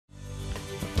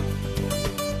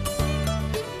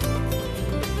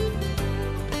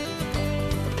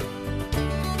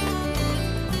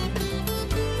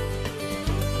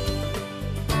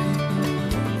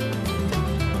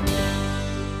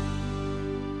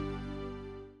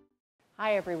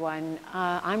Hi everyone,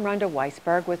 I'm Rhonda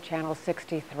Weisberg with Channel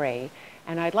 63,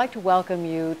 and I'd like to welcome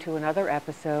you to another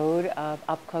episode of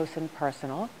Up Close and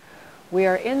Personal. We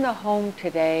are in the home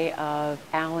today of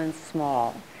Alan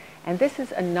Small, and this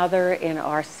is another in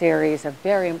our series, a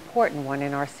very important one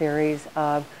in our series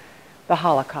of the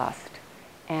Holocaust.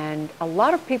 And a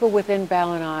lot of people within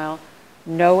BallenIsles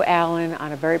know Alan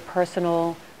on a very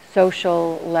personal,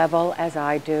 social level, as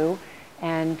I do,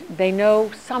 and they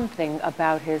know something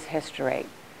about his history.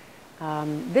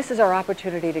 This is our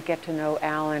opportunity to get to know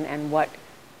Alan and what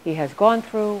he has gone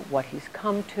through, what he's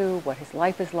come to, what his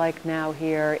life is like now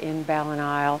here in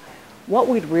BallenIsles. What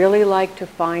we'd really like to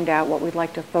find out, what we'd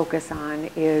like to focus on,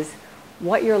 is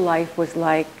what your life was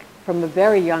like from a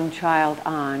very young child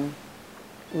on,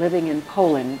 living in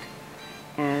Poland,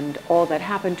 and all that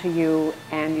happened to you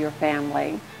and your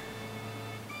family.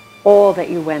 All that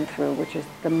you went through, which is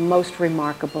the most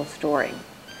remarkable story.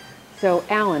 So,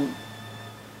 Alan,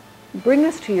 bring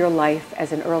us to your life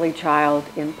as an early child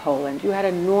in Poland. You had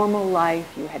a normal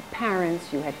life, you had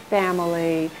parents, you had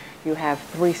family, you have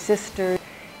 3 sisters,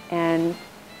 and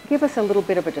give us a little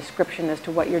bit of a description as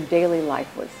to what your daily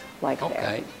life was like there.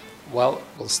 Okay, well,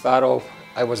 we'll start off.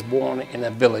 I was born in a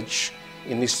village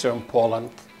in eastern Poland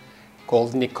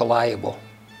called Nikolaevo.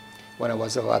 When I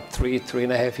was about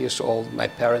 3.5 years old, my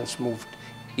parents moved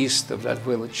east of that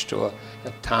village to a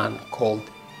town called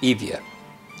Ivia.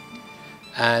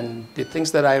 And the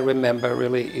things that I remember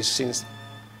really is since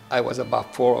I was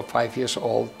about 4 or 5 years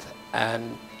old,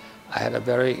 and I had a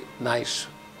very nice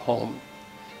home.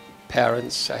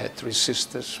 Parents, I had 3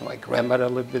 sisters, my grandmother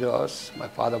lived with us, my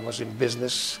father was in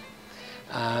business,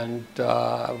 and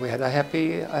we had a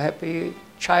happy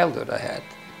childhood I had.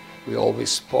 We always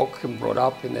spoke and brought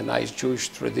up in a nice Jewish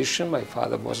tradition. My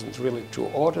father wasn't really too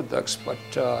orthodox, but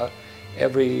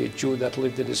every Jew that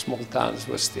lived in the small towns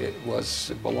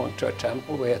belonged to a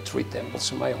temple. We had 3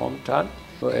 temples in my hometown.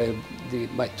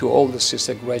 My 2 older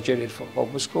sisters graduated from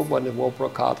public school. When the war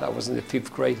broke out, I was in the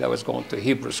 5th grade. I was going to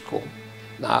Hebrew school.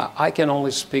 Now, I can only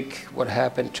speak what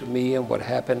happened to me and what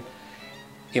happened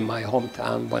in my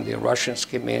hometown when the Russians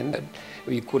came in.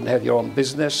 You couldn't have your own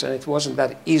business, and it wasn't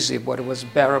that easy, but it was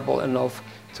bearable enough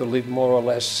to live more or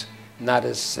less not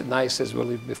as nice as we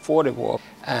lived before the war.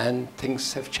 And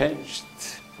things have changed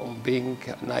from being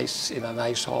in a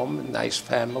nice home, a nice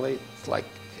family. It's like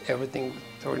everything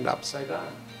turned upside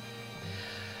down.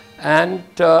 And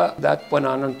that went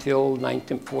on until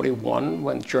 1941,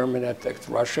 when Germany attacked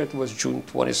Russia. It was June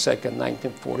 22nd,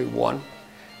 1941.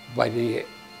 By the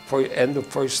end of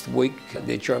first week,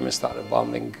 the Germans started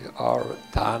bombing our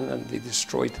town, and they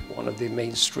destroyed one of the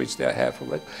main streets there, half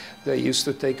of it. They used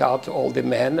to take out all the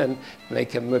men and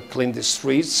make them clean the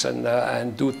streets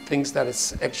and do things that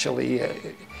it's actually,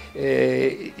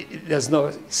 there's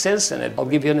no sense in it. I'll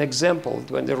give you an example.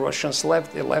 When the Russians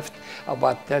left, they left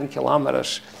about 10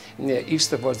 kilometers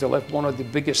east of us. They left one of the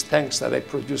biggest tanks that they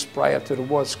produced prior to the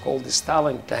war. It's called the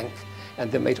Stalin tank, and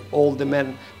they made all the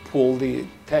men pull the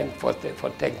tank for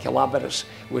 10 kilometers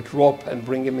with rope and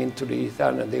bring him into the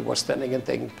town, and they were standing and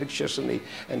taking pictures,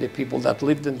 and the people that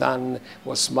lived in town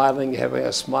were smiling, having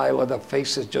a smile on their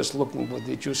faces, just looking what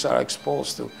the Jews are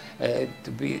exposed to. I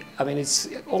mean, it's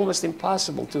almost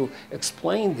impossible to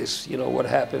explain this, you know, what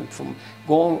happened from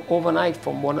going overnight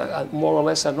from more or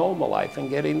less a normal life and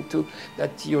get into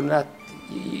that you're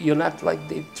not like,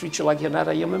 they treat you like you're not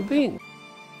a human being.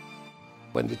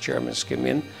 When the Germans came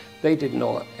in, they didn't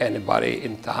know anybody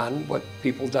in town, but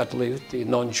people that lived, the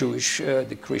non-Jewish,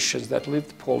 the Christians that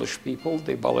lived, Polish people,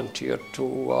 they volunteered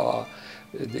to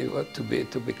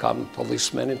become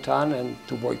policemen in town and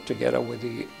to work together with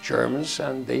the Germans.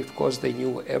 And they, of course, they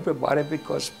knew everybody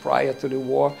because prior to the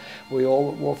war, we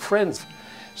all were friends.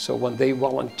 So when they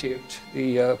volunteered,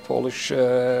 the Polish,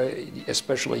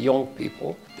 especially young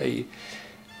people, they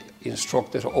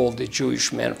instructed all the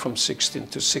Jewish men from 16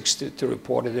 to 60 to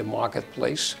report in the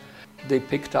marketplace. They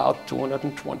picked out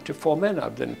 224 men out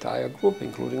of the entire group,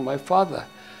 including my father.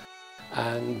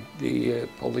 And the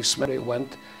policemen, they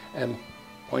went and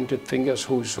pointed fingers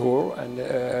who's who and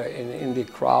in the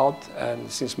crowd.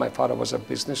 And since my father was a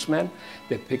businessman,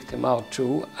 they picked him out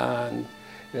too. And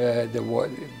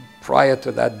prior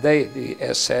to that day, the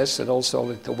SS and also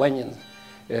Lithuanian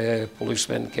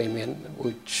policemen came in,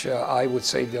 which I would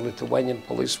say the Lithuanian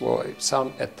police were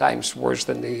at times worse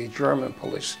than the German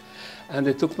police. And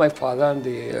they took my father and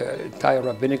the entire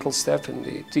rabbinical staff and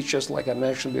the teachers, like I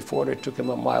mentioned before. They took him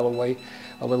a mile away,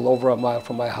 a little over a mile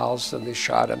from my house, and they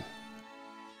shot him.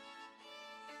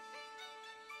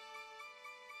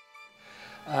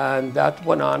 And that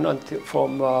went on until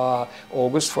from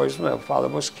August 1st, my father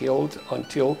was killed,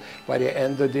 until by the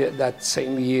end of that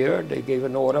same year, they gave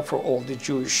an order for all the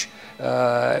Jewish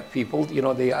people. You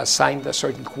know, they assigned a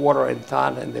certain quarter in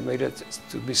town, and they made it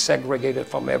to be segregated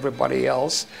from everybody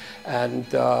else. And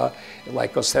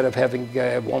like, instead of having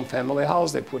one family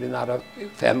house, they put in other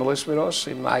families with us.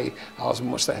 In my house, we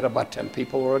must have had about 10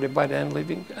 people already by then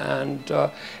living. And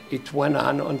it went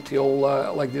on until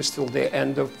like this, till the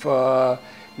end of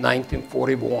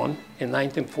 1941. In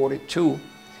 1942,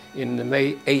 in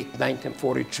May 8,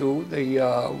 1942,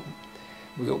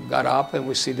 we got up and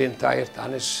we see the entire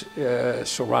town is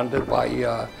surrounded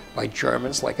by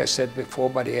Germans, like I said before,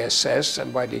 by the SS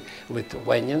and by the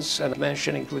Lithuanians. And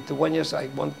mentioning Lithuanians, I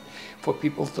want for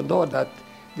people to know that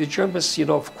the Germans, you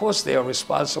know, of course they are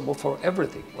responsible for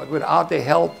everything, but without the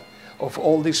help of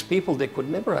all these people, they could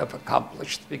never have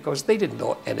accomplished, because they didn't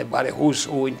know anybody who's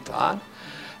who in town.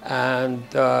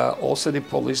 And also the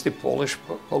police, the Polish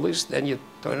police, then you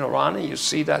turn around and you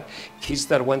see that kids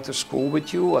that went to school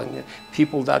with you and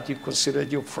people that you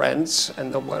considered your friends,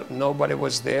 and nobody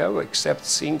was there except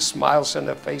seeing smiles on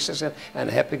their faces and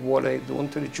happy what they're doing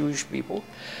to the Jewish people.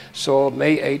 So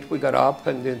May 8th we got up,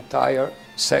 and the entire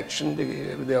section,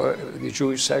 the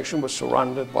Jewish section, was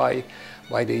surrounded by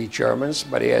the Germans,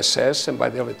 by the SS and by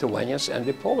the Lithuanians and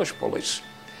the Polish police.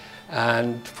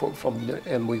 And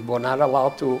and we were not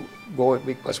allowed to go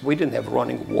because we didn't have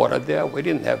running water there. We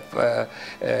didn't have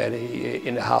any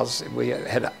in the house. We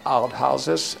had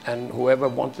outhouses, and whoever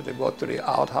wanted to go to the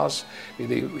outhouse,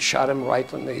 they shot him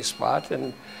right on the spot.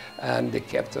 And they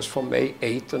kept us from May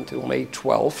 8th until May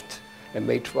 12th. And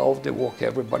May 12th, they woke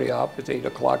everybody up at 8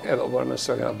 o'clock,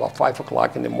 about 5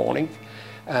 o'clock in the morning.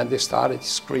 And they started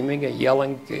screaming and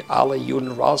yelling, "Alle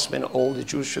Juden raus," when all the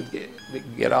Jews should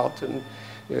get out and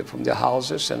from the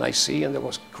houses. And I see, and there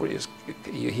was,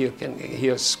 you can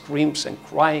hear screams and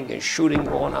crying and shooting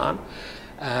going on.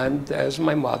 And as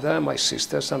my mother and my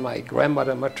sisters and my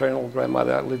grandmother, maternal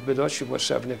grandmother, lived with us, she was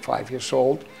 75 years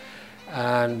old.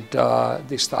 And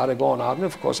they started going out, and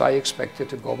of course I expected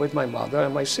to go with my mother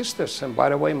and my sisters. And by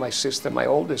the way, my sister, my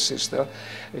oldest sister,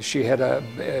 she had a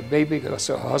baby because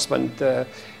her husband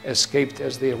escaped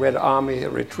as the Red Army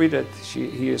retreated.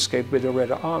 He escaped with the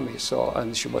Red Army,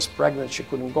 and she was pregnant, she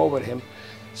couldn't go with him.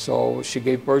 So she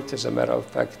gave birth, as a matter of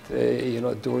fact, you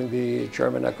know, during the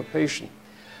German occupation.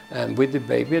 And with the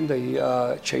baby, and they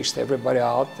chased everybody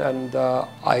out, and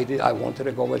I wanted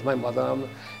to go with my mother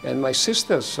and my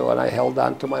sisters. So, and I held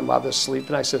on to my mother's sleeve,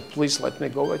 and I said, "Please let me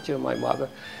go with you." My mother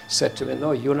said to me,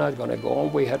 "No, you're not going to go."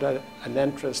 And we had an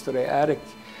entrance to the attic,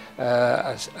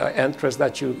 an entrance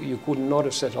that you couldn't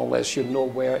notice it unless you know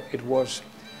where it was.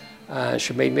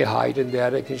 She made me hide in the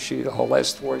attic, and her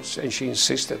last words, and she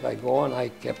insisted I go, and I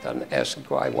kept on asking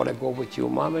her, "I want to go with you,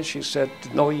 Mom." And she said,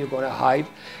 "No, you're going to hide,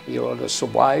 you're going to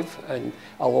survive, and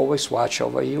I'll always watch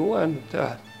over you."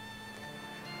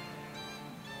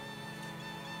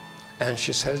 And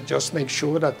she says, "Just make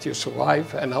sure that you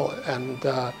survive, and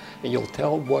you'll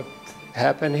tell what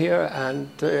happened here, and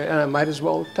I might as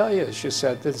well tell you." She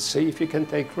said, "See if you can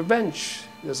take revenge."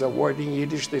 There's a word in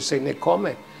Yiddish, they say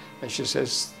nekome. And she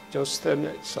says,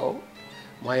 so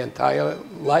my entire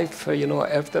life, you know,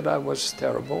 after that was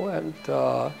terrible. And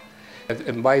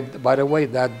by the way,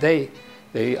 that day,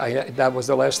 that was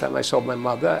the last time I saw my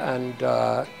mother and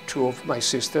two of my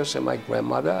sisters and my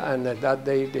grandmother. And that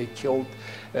day, they killed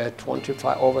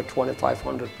over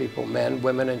 2,500 people, men,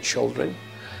 women, and children.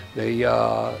 They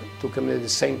took them to the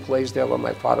same place there where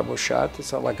my father was shot.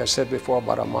 It's like I said before,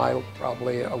 about a mile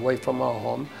probably away from our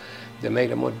home. They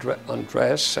made him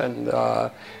undress, and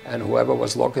whoever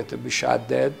was lucky to be shot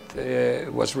dead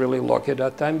was really lucky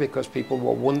that time, because people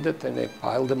were wounded and they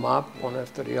piled them up one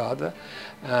after the other.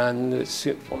 And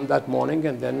from that morning,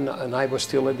 and I was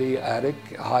still in the attic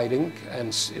hiding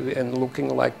and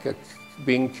looking like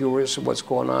being curious what's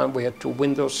going on. We had two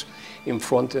windows in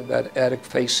front of that attic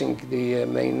facing the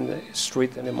main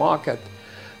street in the market.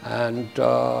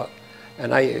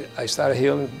 And I started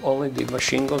hearing only the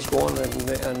machine guns going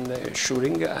and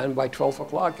shooting, and by 12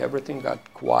 o'clock everything got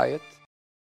quiet.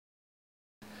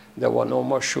 There were no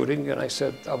more shooting, and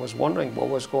I was wondering what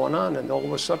was going on, and all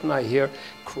of a sudden I hear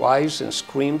cries and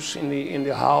screams in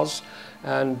the house,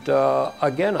 and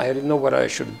again I didn't know whether I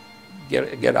should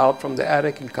get out from the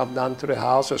attic and come down to the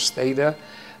house or stay there,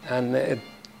 and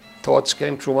thoughts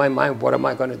came through my mind, what am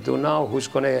I going to do now? Who's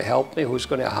going to help me? Who's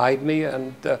going to hide me?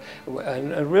 And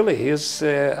really,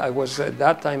 I was at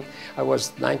that time, I was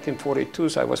 1942,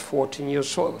 so I was 14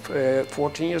 years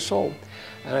old.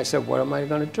 And I said, what am I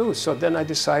going to do? So then I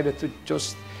decided to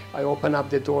just I opened up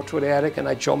the door to the attic and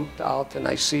I jumped out, and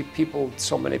I see people,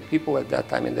 so many people at that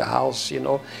time in the house, you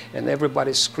know, and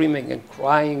everybody screaming and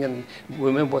crying, and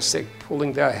women was like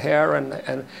pulling their hair,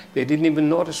 and they didn't even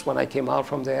notice when I came out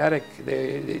from the attic.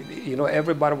 You know,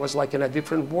 everybody was like in a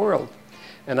different world.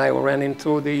 And I ran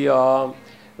into the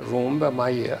room where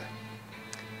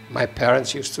my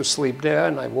parents used to sleep there,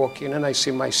 and I walk in and I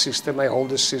see my sister, my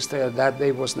oldest sister, that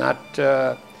day was not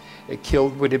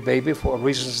killed with a baby for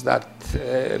reasons that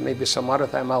maybe some other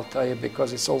time I'll tell you,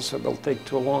 because it's also will take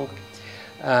too long.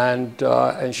 And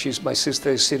my sister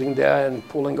is sitting there and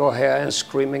pulling her hair and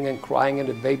screaming and crying, and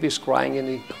the baby's crying in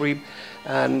the crib,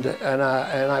 and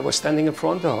I was standing in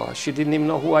front of her. She didn't even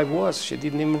know who I was. She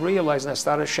didn't even realize, and I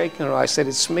started shaking her. I said,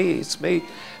 it's me,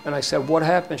 and I said, what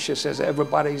happened? She says,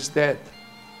 everybody's dead.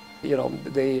 You know,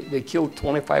 they killed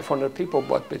 2,500 people,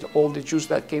 but with all the Jews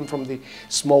that came from the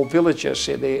small villages,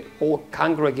 they all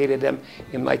congregated them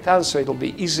in my town, so it'll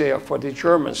be easier for the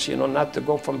Germans, you know, not to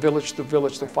go from village to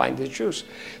village to find the Jews.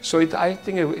 So I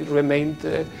think it remained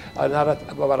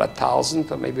about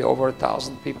 1,000 or maybe over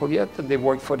 1,000 people yet, and they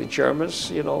worked for the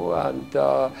Germans, you know, and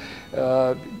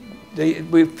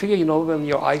we figure, you know, when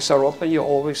your eyes are open, you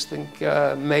always think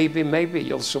maybe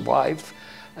you'll survive.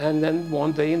 And then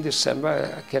one day in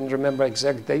December, I can't remember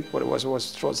exact date, but it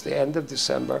was towards the end of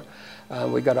December,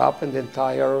 we got up, and the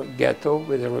entire ghetto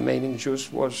with the remaining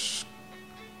Jews was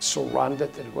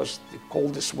surrounded. It was the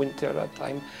coldest winter at that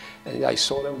time, and I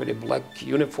saw them with a black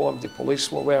uniform. The police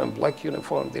were wearing black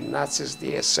uniform, the Nazis,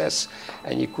 the SS,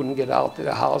 and you couldn't get out of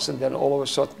the house. And then all of a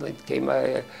sudden it came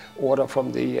an order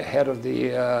from the head of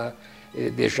the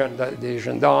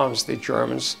gendarmes, the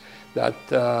Germans, that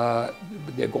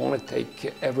they're going to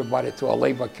take everybody to a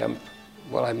labor camp,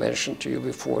 what I mentioned to you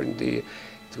before, in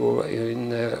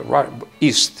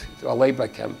east, to a labor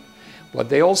camp. But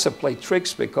they also played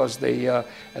tricks, because they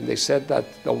said that,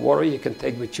 don't worry, you can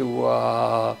take with you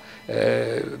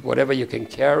whatever you can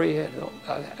carry. You know?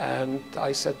 And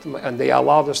I said to and they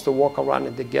allowed us to walk around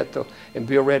in the ghetto and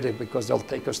be ready, because they'll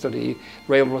take us to the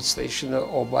railroad station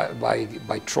or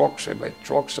by trucks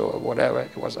or whatever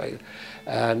it was.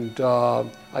 And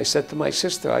I said to my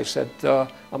sister, I said,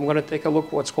 I'm going to take a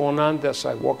look what's going on there. So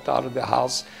I walked out of the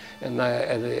house, and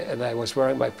I was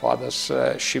wearing my father's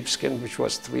sheepskin, which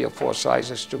was 3 or 4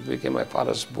 sizes too big, and my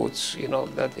father's boots, you know,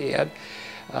 that he had.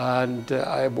 And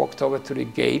I walked over to the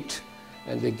gate,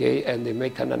 and they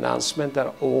make an announcement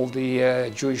that all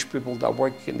the Jewish people that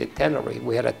work in the tannery,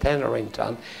 we had a tannery in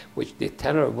town, which the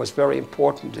tannery was very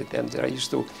important to them. They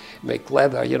used to make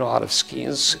leather, you know, out of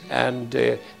skins, and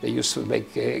they used to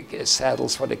make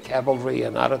saddles for the cavalry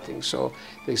and other things. So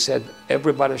they said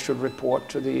everybody should report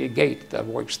to the gate that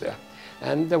works there.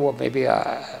 And there were maybe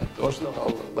a dozen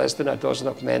or less than a dozen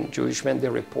of men, Jewish men, they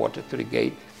reported to the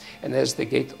gate. And as the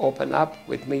gate opened up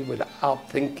with me, without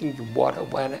thinking what or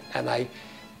when, and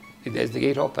as the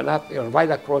gate opened up, you know, right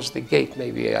across the gate,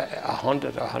 maybe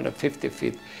 100 or 150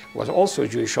 feet, was also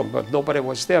Jewish home, but nobody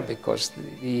was there, because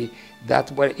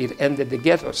that's where it ended, the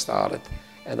ghetto started.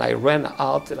 And I ran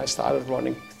out, and I started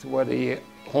running toward the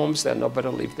homes that nobody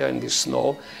lived there in the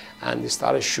snow, and they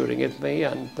started shooting at me,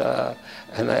 and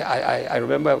I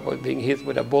remember being hit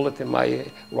with a bullet in my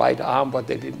right arm, but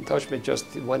they didn't touch me,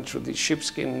 just went through the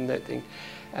sheepskin thing.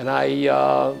 And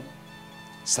I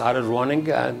started running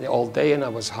and all day, and I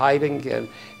was hiding,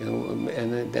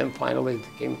 and then finally it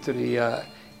came to the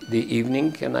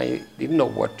evening, and I didn't know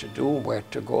what to do, where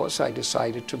to go, so I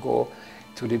decided to go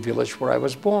to the village where I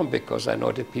was born, because I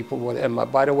know the people were, and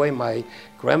by the way, my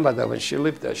grandmother, when she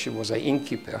lived there, she was an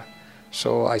innkeeper.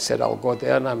 So I said, I'll go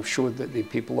there, and I'm sure that the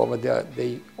people over there,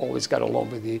 they always got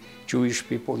along with the Jewish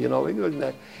people, you know.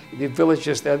 The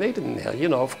villages there, they didn't, you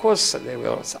know, of course, there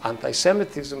was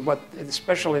anti-Semitism, but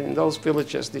especially in those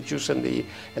villages, the Jews and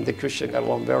the Christians got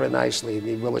along very nicely in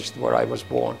the village where I was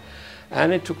born.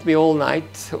 And it took me all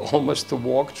night almost to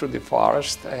walk through the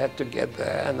forest. I had to get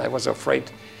there, and I was afraid.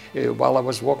 While I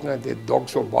was walking, the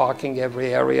dogs were barking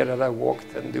every area that I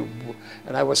walked, and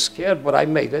I was scared, but I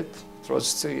made it.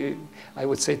 I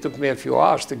would say it took me a few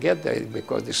hours to get there,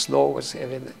 because the snow was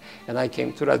heavy. And I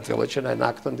came to that village, and I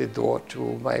knocked on the door to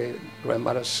my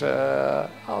grandmother's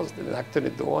house. I knocked on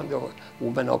the door, and the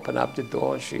woman opened up the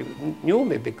door, and she knew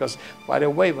me, because, by the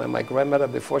way, when my grandmother,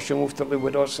 before she moved to live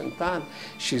with us in town,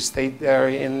 she stayed there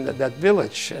in that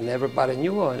village, and everybody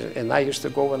knew her. And I used to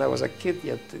go when I was a kid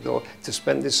yet to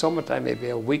spend the summertime, maybe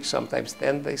a week, sometimes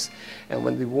 10 days. And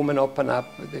when the woman opened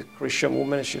up, the Christian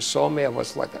woman, she saw me, I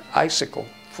was like an icicle,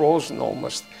 frozen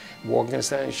almost, walking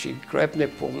inside, and she grabbed me,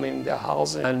 pulled me in the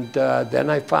house. And then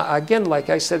I found, again, like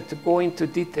I said, to go into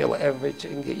detail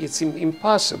everything, it's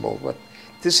impossible, but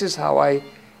this is how I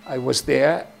was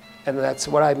there. and that's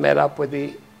where I met up with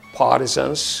the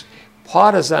partisans.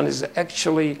 Partisan is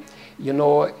actually, you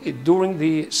know, during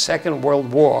the Second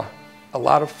World War, a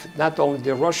lot of, not only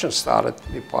the Russians started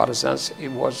the partisans, it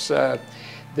was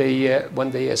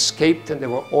when they escaped and they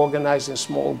were organized in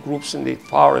small groups in the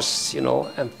forests, you know,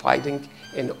 and fighting.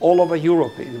 And all over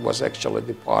Europe, it was actually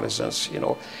the partisans, you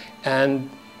know. And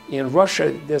in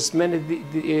Russia, there's many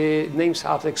names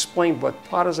how to explain, but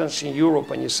partisans in Europe,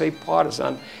 when you say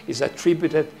partisan, is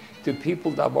attributed to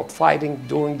people that were fighting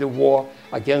during the war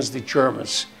against the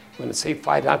Germans. When they say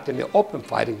fight out in the open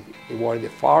fighting, they were in the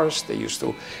forest. They used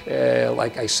to,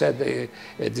 like I said, they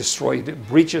destroy the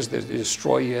bridges, they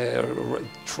destroy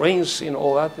trains and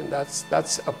all that, and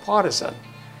that's a partisan.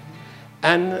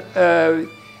 And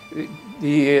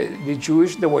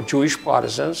there were Jewish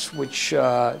partisans, which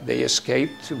they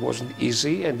escaped. It wasn't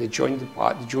easy, and they joined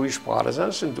the Jewish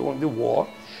partisans. And during the war,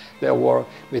 there were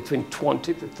between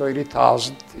 20 to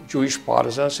 30,000 Jewish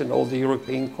partisans in all the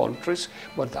European countries.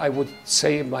 But I would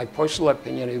say, in my personal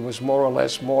opinion, it was more or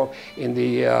less more in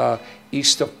the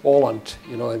east of Poland.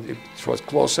 You know, it was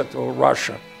closer to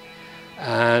Russia,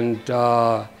 and.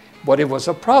 But it was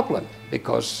a problem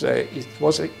because it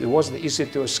wasn't easy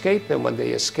to escape. And when they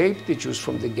escaped, the Jews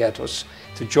from the ghettos,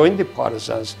 to join the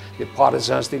partisans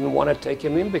didn't want to take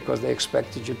them in because they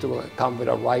expected you to come with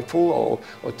a rifle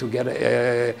or to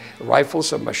get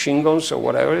rifles or machine guns or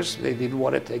whatever it is. They didn't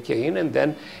want to take you in. And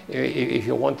then if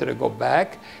you wanted to go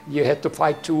back, you had to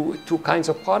fight two kinds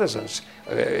of partisans.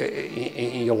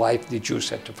 In your life, the Jews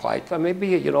had to fight. And maybe,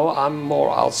 you know, I'm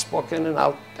more outspoken, and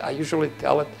I usually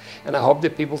tell it, and I hope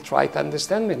that people try to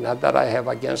understand me. Not that I have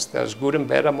against there's good and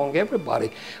bad among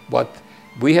everybody, but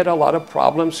we had a lot of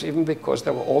problems even because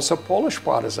there were also Polish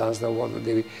partisans. There was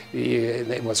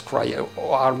there was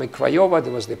Army Krajowa,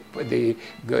 there was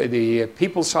the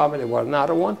People's Army, there was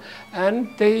another one, and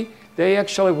they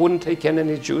actually wouldn't take in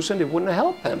any Jews, and they wouldn't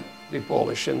help them. The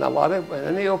Polish, and on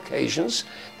any occasions,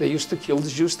 they used to kill the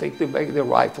Jews, take the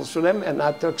rifles from them, and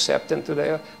not to accept them to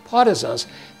their partisans.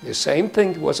 The same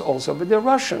thing was also with the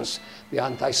Russians. The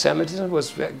anti-Semitism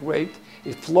was very great.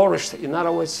 It flourished. In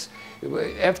other words,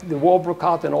 after the war broke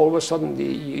out, and all of a sudden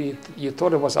you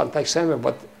thought it was anti-Semitic,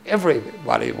 but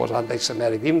everybody was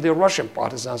anti-Semitic. Even the Russian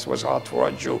partisans was hard for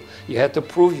a Jew. You had to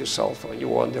prove yourself when you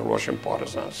were in the Russian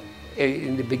partisans.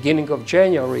 In the beginning of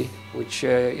January, which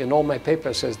in all my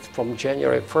papers says from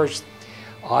January 1st,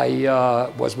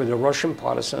 I was with the Russian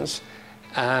partisans,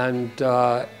 and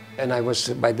I was,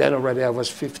 by then already I was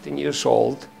 15 years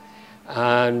old,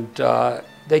 and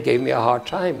they gave me a hard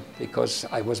time because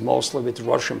I was mostly with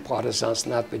Russian partisans,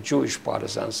 not with Jewish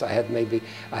partisans. I had maybe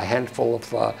a handful of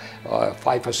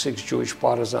 5 or 6 Jewish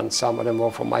partisans, some of them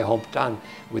were from my hometown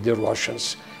with the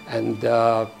Russians.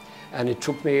 And it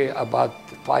took me about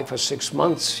 5 or 6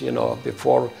 months, you know,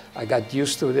 before I got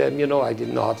used to them. You know, I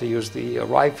didn't know how to use the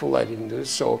rifle. I didn't do it.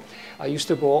 So I used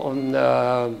to go on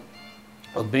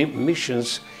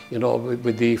missions, you know,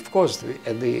 with the, of course,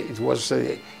 it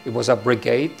was a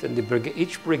brigade, and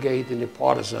each brigade in the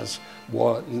partisans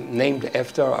were named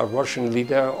after a Russian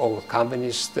leader or a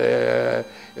communist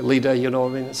leader, you know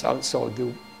what I mean? So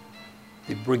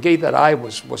the brigade that I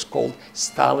was called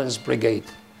Stalin's Brigade.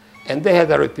 And they had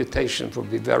a reputation for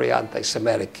being very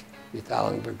anti-Semitic, the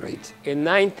Italian Brigade. In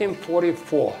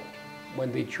 1944,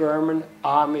 when the German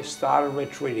army started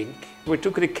retreating, we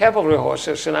took the cavalry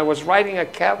horses, and I was riding a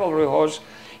cavalry horse,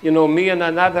 you know, me and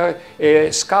another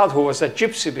scout who was a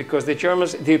gypsy, because the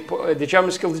Germans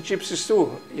killed the gypsies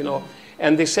too, you know,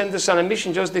 and they sent us on a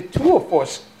mission, just the two of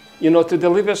us, you know, to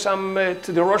deliver some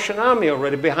to the Russian army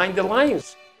already behind the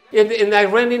lines. And I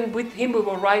ran in with him. We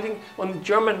were riding on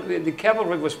the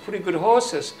cavalry was pretty good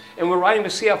horses, and we're riding to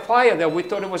see a fire there. We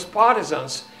thought it was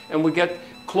partisans, and we get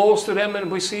close to them,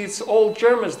 and we see it's all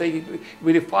Germans.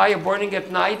 With the fire burning at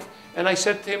night, and I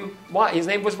said to him, his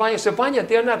name was Vanya. I said, Vanya,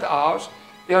 they're not ours.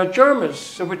 They are Germans.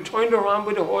 So we turned around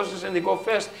with the horses, and they go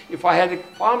fast. If I had a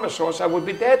farmer's horse, I would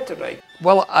be dead today.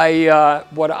 Well,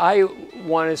 what I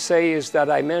want to say is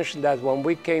that I mentioned that when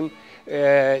we came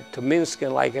to Minsk,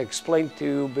 and like I explained to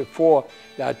you before,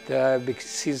 that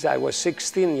since I was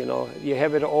 16, you know, you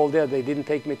have it all there. They didn't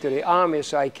take me to the army,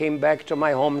 so I came back to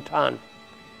my hometown.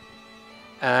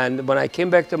 And when I came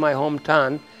back to my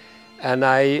hometown, and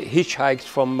I hitchhiked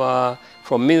from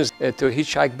Minsk to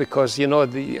hitchhike, because, you know,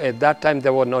 at that time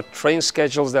there were no train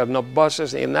schedules, there were no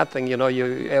buses, and nothing, you know,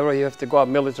 you have to go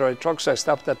on military trucks. So I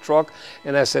stopped that truck,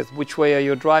 and I said, which way are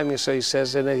you driving? So he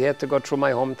says, and he had to go through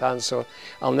my hometown. So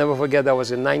I'll never forget, that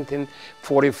was in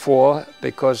 1944,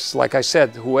 because, like I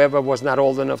said, whoever was not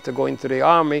old enough to go into the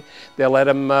army, they let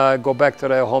them go back to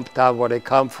their hometown where they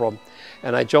come from.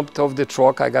 And I jumped off the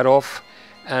truck, I got off,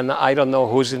 and I don't know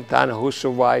who's in town, who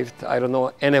survived. I don't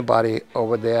know anybody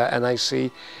over there. And I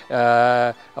see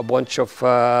a bunch of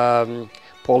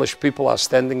Polish people are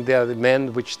standing there, the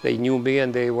men, which they knew me,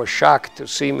 and they were shocked to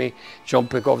see me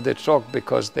jumping off the truck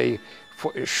because they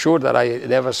sure that I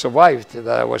never survived,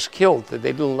 that I was killed.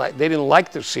 They didn't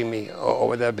like to see me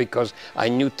over there because I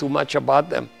knew too much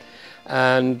about them.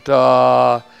 And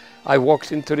I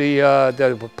walked into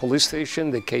the police station,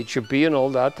 the KGB and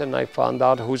all that, and I found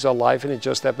out who's alive, and it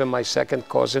just happened my second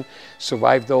cousin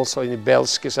survived also in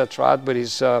BallenIsles at Rat with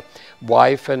his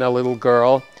wife and a little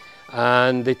girl.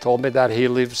 And they told me that he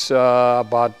lives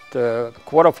about a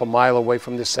quarter of a mile away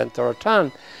from the center of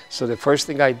town. So the first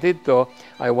thing I did, though,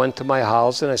 I went to my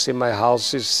house, and I see my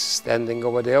house is standing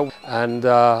over there. And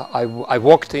I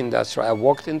walked in, that's right. I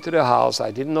walked into the house.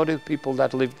 I didn't know the people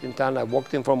that lived in town. I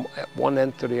walked in from one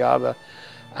end to the other.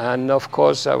 And of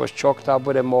course, I was choked up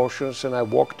with emotions, and I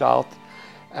walked out.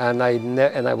 And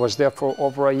I was there for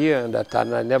over a year in that time.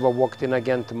 And I never walked in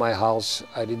again to my house.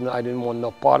 I didn't want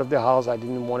no part of the house. I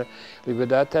didn't want to live with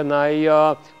that. And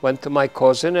I went to my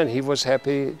cousin, and he was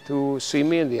happy to see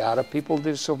me. And the other people,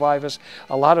 the survivors,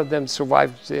 a lot of them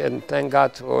survived. And thank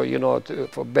God for, you know,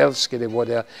 for BallenIsles, they were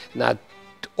there not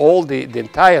all the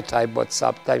entire time, but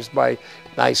sometimes by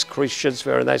nice Christians,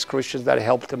 very nice Christians that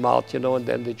helped them out, you know. And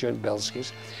then they joined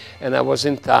BallenIsles. And I was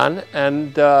in town,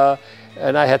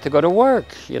 and I had to go to work,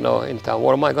 you know, in town.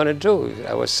 What am I going to do?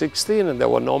 I was 16, and there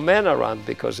were no men around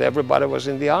because everybody was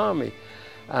in the army.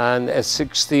 And at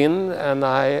 16, and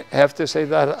I have to say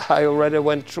that I already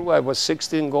went through, I was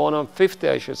 16 going on 50,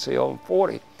 I should say, on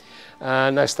 40.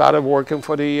 And I started working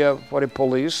for the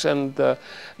police, and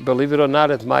believe it or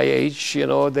not, at my age, you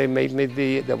know, they made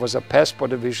me there was a passport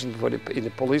division in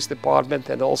the police department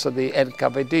and also the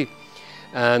NKVD.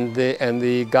 And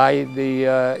the guy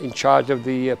in charge of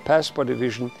the passport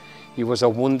division, he was a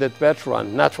wounded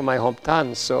veteran, not from my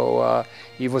hometown, so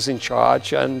he was in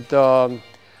charge, and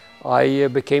I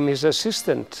became his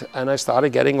assistant, and I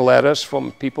started getting letters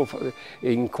from people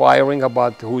inquiring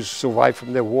about who survived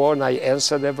from the war, and I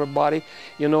answered everybody,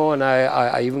 you know, and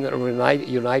I even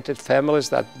united families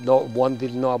that one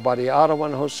didn't know about the other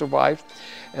one who survived.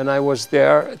 And I was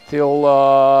there till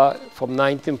from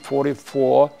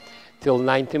 1944 till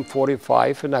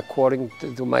 1945, and according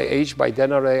to my age, by then,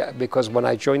 because when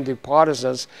I joined the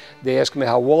partisans, they asked me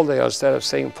how old I was. Instead of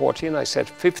saying 14, I said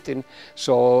 15.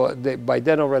 So by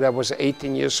then already I was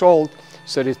 18 years old,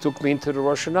 so they took me into the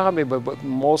Russian army, but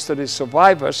most of the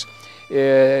survivors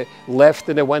left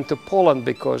and they went to Poland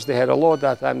because they had a law at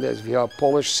that time that if you're a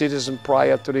Polish citizen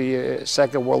prior to the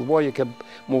Second World War, you can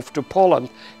move to Poland.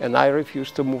 And I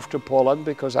refused to move to Poland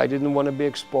because I didn't want to be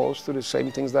exposed to the same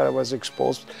things that I was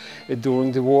exposed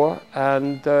during the war.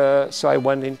 And so I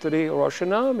went into the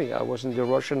Russian army. I was in the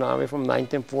Russian army from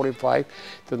 1945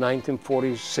 to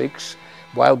 1946.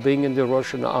 While being in the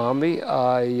Russian army,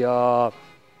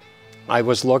 I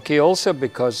was lucky also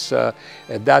because at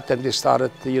that time they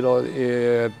started,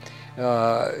 to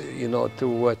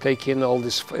take in all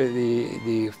this,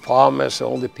 the farmers,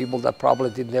 all the people that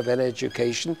probably didn't have any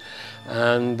education,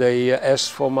 and they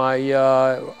asked for my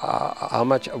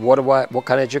what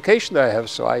kind of education I have.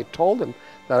 So I told them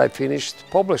that I finished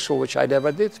public school, which I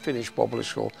never did finish public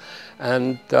school,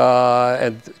 and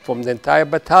from the entire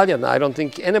battalion, I don't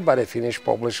think anybody finished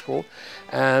public school,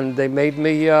 and they made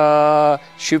me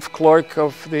chief clerk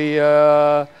of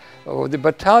the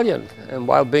battalion. And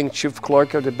while being chief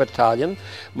clerk of the battalion,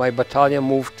 my battalion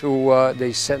moved to,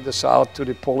 they sent us out to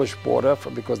the Polish border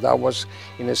because that was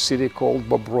in a city called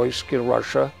Bobroisk in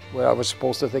Russia, where I was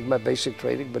supposed to take my basic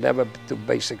training, but never took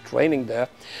basic training there.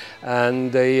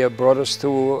 And they brought us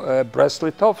to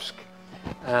Brest-Litovsk.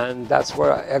 And that's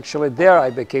where actually there I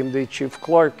became the chief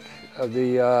clerk of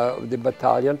the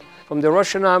battalion. From the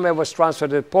Russian army, I was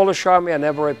transferred to the Polish army. I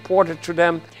never reported to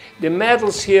them. The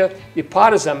medals here, the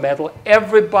partisan medal,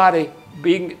 everybody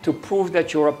being to prove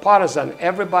that you're a partisan,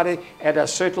 everybody at a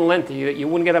certain length. You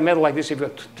wouldn't get a medal like this if you're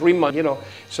 3 months, you know.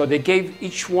 So they gave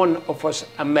each one of us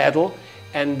a medal,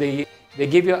 and they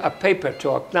give you a paper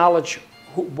to acknowledge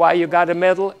why you got a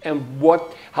medal and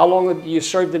how long you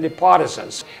served in the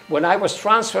partisans. When I was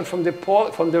transferred from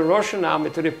the Russian army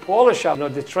to the Polish army,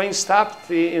 the train stopped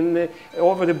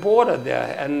over the border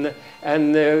there, and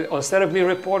instead of me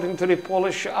reporting to the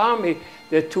Polish army,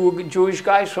 the two Jewish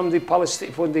guys from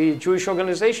the Jewish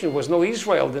organization, there was no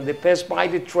Israel, then they passed by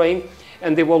the train,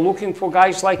 and they were looking for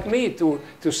guys like me to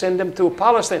send them to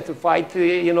Palestine to fight,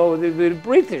 the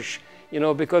British,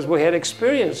 because we had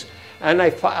experience. And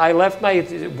I left my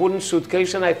wooden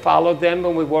suitcase and I followed them,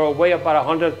 and we were away about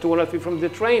 100, 200 feet from the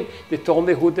train. They told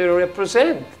me who they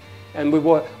represent. And we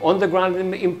were on the ground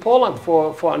in Poland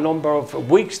for a number of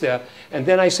weeks there. And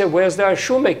then I said, where's the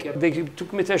shoemaker? They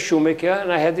took me to a shoemaker,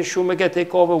 and I had the shoemaker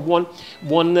take over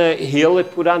one hill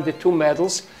and put on the 2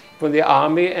 medals from the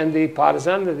army and the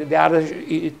partisan. The other,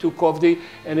 it took off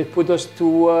and it put us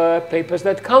 2 papers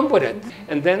that come with it.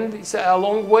 And then it's a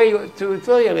long way to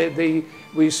Italy.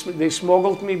 They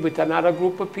smuggled me with another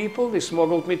group of people. They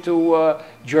smuggled me to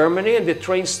Germany, and the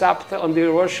train stopped on the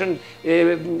Russian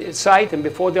side. And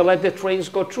before they let the trains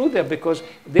go through there, because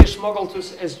they smuggled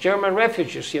us as German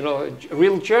refugees, you know,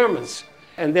 real Germans.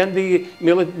 And then the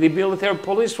military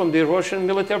police from the Russian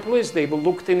military police, they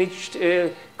looked in each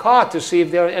car to see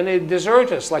if there are any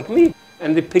deserters like me.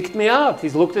 And they picked me out. He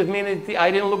looked at me, and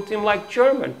I didn't look at him like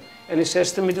German. And he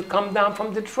says to me to come down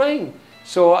from the train.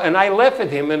 So, and I laughed at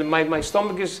him, and my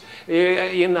stomach is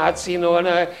in knots, you know, and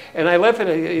I laughed at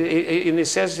him, and he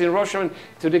says in Russian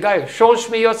to the guy, "Schon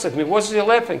смеется at me." What's he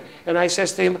laughing? And I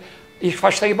says to him, "Ich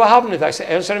verstehe überhaupt nicht." I said,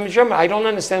 answer him in German. I don't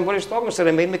understand what he's talking about. So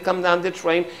they made me come down the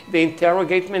train. They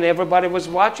interrogate me, and everybody was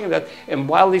watching that. And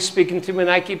while he's speaking to me,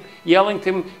 and I keep yelling to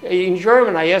him in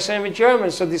German, I answer him in German.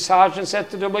 So the sergeant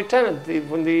said to the lieutenant,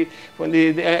 when the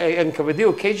NKVD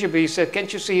or KGB, he said,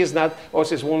 "Can't you see he's not, or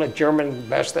he's one of German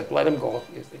bastard, let him go."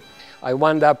 I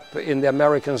wound up in the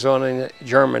American zone in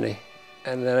Germany.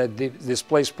 And then a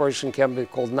displaced person camp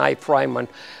called Nye Freimann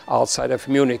outside of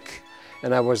Munich.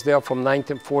 And I was there from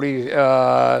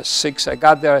 1946. I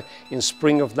got there in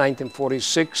spring of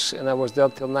 1946, and I was there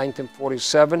till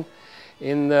 1947.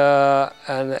 And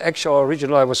actually,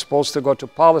 originally, I was supposed to go to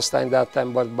Palestine that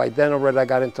time, but by then already I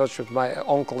got in touch with my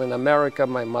uncle in America,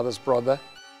 my mother's brother.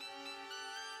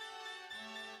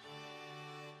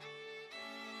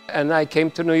 And I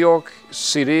came to New York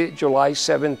City, July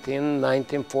 17,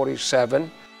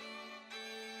 1947.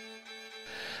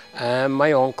 And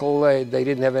my uncle, they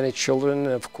didn't have any children.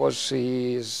 Of course,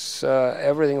 he's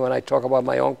everything. When I talk about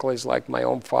my uncle, he's like my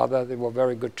own father. They were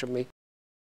very good to me.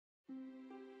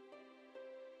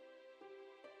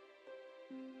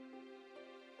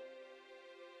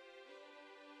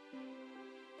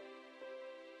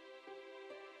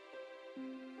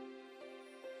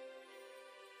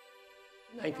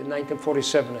 In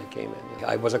 1947, I came in.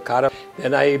 I was a cutter.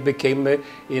 Then I became,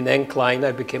 in Incline,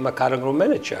 I became a cutting room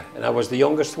manager. And I was the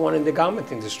youngest one in the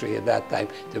garment industry at that time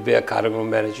to be a cutting room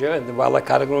manager. And while a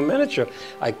cutting room manager,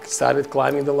 I started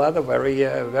climbing the ladder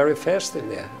very fast in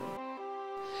there.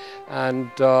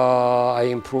 And I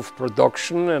improved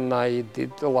production, and I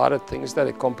did a lot of things that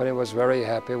the company was very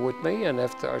happy with me. And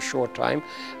after a short time,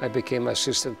 I became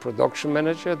assistant production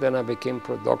manager. Then I became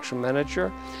production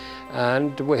manager.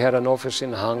 And we had an office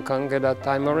in Hong Kong at that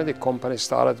time already. The company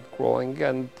started growing,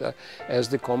 and as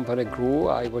the company grew,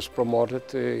 I was promoted,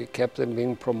 kept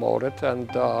being promoted, and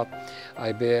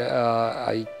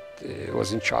I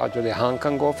was in charge of the Hong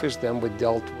Kong office. Then we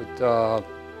dealt with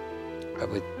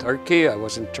Turkey. I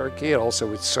was in Turkey, and also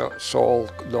with Seoul,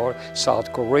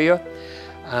 South Korea.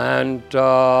 And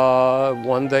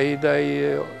one day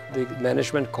the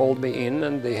management called me in,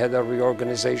 and they had a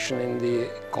reorganization in the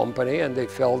company, and they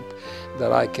felt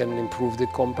that I can improve the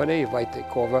company if I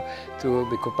take over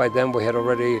because by then we had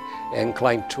already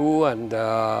Incline 2, and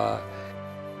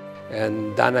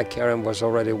Dana Karen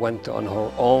went on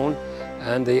her own.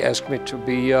 And they asked me to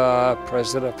be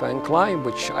president of Incline,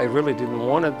 which I really didn't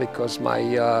want it because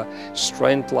my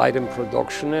strength lied in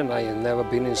production, and I had never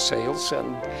been in sales.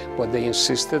 But they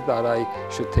insisted that I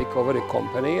should take over the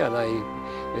company, and I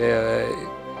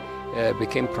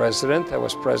became president. I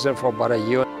was president for about a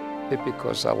year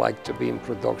because I like to be in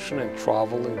production and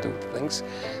travel and do things.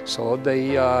 So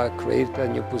they created a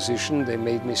new position. They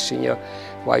made me senior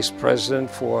vice president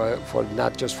for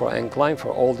not just for Incline, for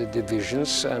all the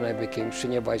divisions, and I became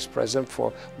senior vice president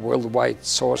for worldwide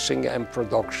sourcing and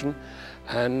production.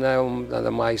 And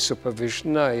under my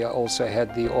supervision, I also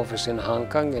had the office in Hong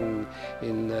Kong and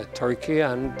in Turkey,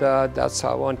 and that's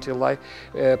how until I,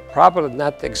 probably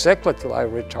not exactly till I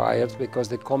retired, because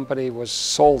the company was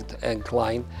sold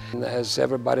Incline. And as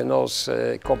everybody knows,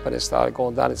 companies started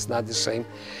going down, it's not the same.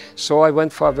 So I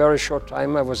went for a very short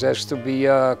time. I was asked to be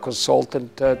a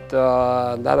consultant at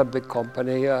another big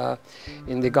company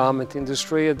in the garment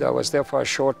industry. I was there for a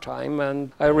short time,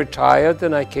 and I retired,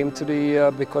 and I came to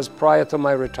the, because prior to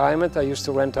my retirement, I used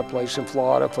to rent a place in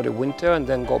Florida for the winter and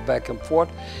then go back and forth.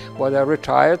 But I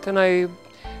retired, and I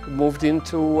moved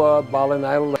into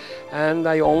BallenIsles, and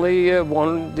I only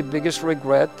one the biggest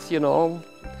regret, you know,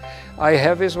 I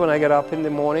have is when I get up in the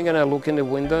morning and I look in the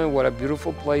window and what a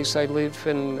beautiful place I live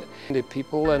and the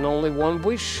people, and only one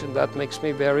wish, and that makes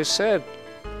me very sad.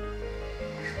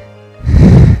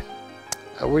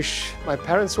 I wish my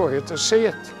parents were here to see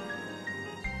it.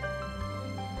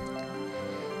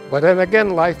 But then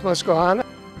again, life must go on.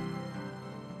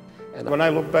 And when I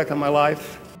look back on my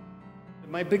life,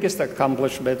 my biggest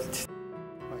accomplishment,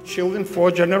 my children,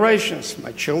 4 generations,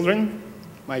 my children,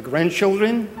 my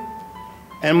grandchildren,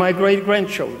 and my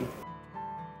great-grandchildren.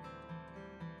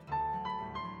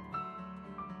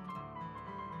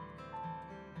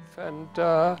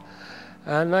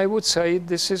 And I would say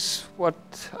this is what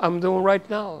I'm doing right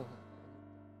now.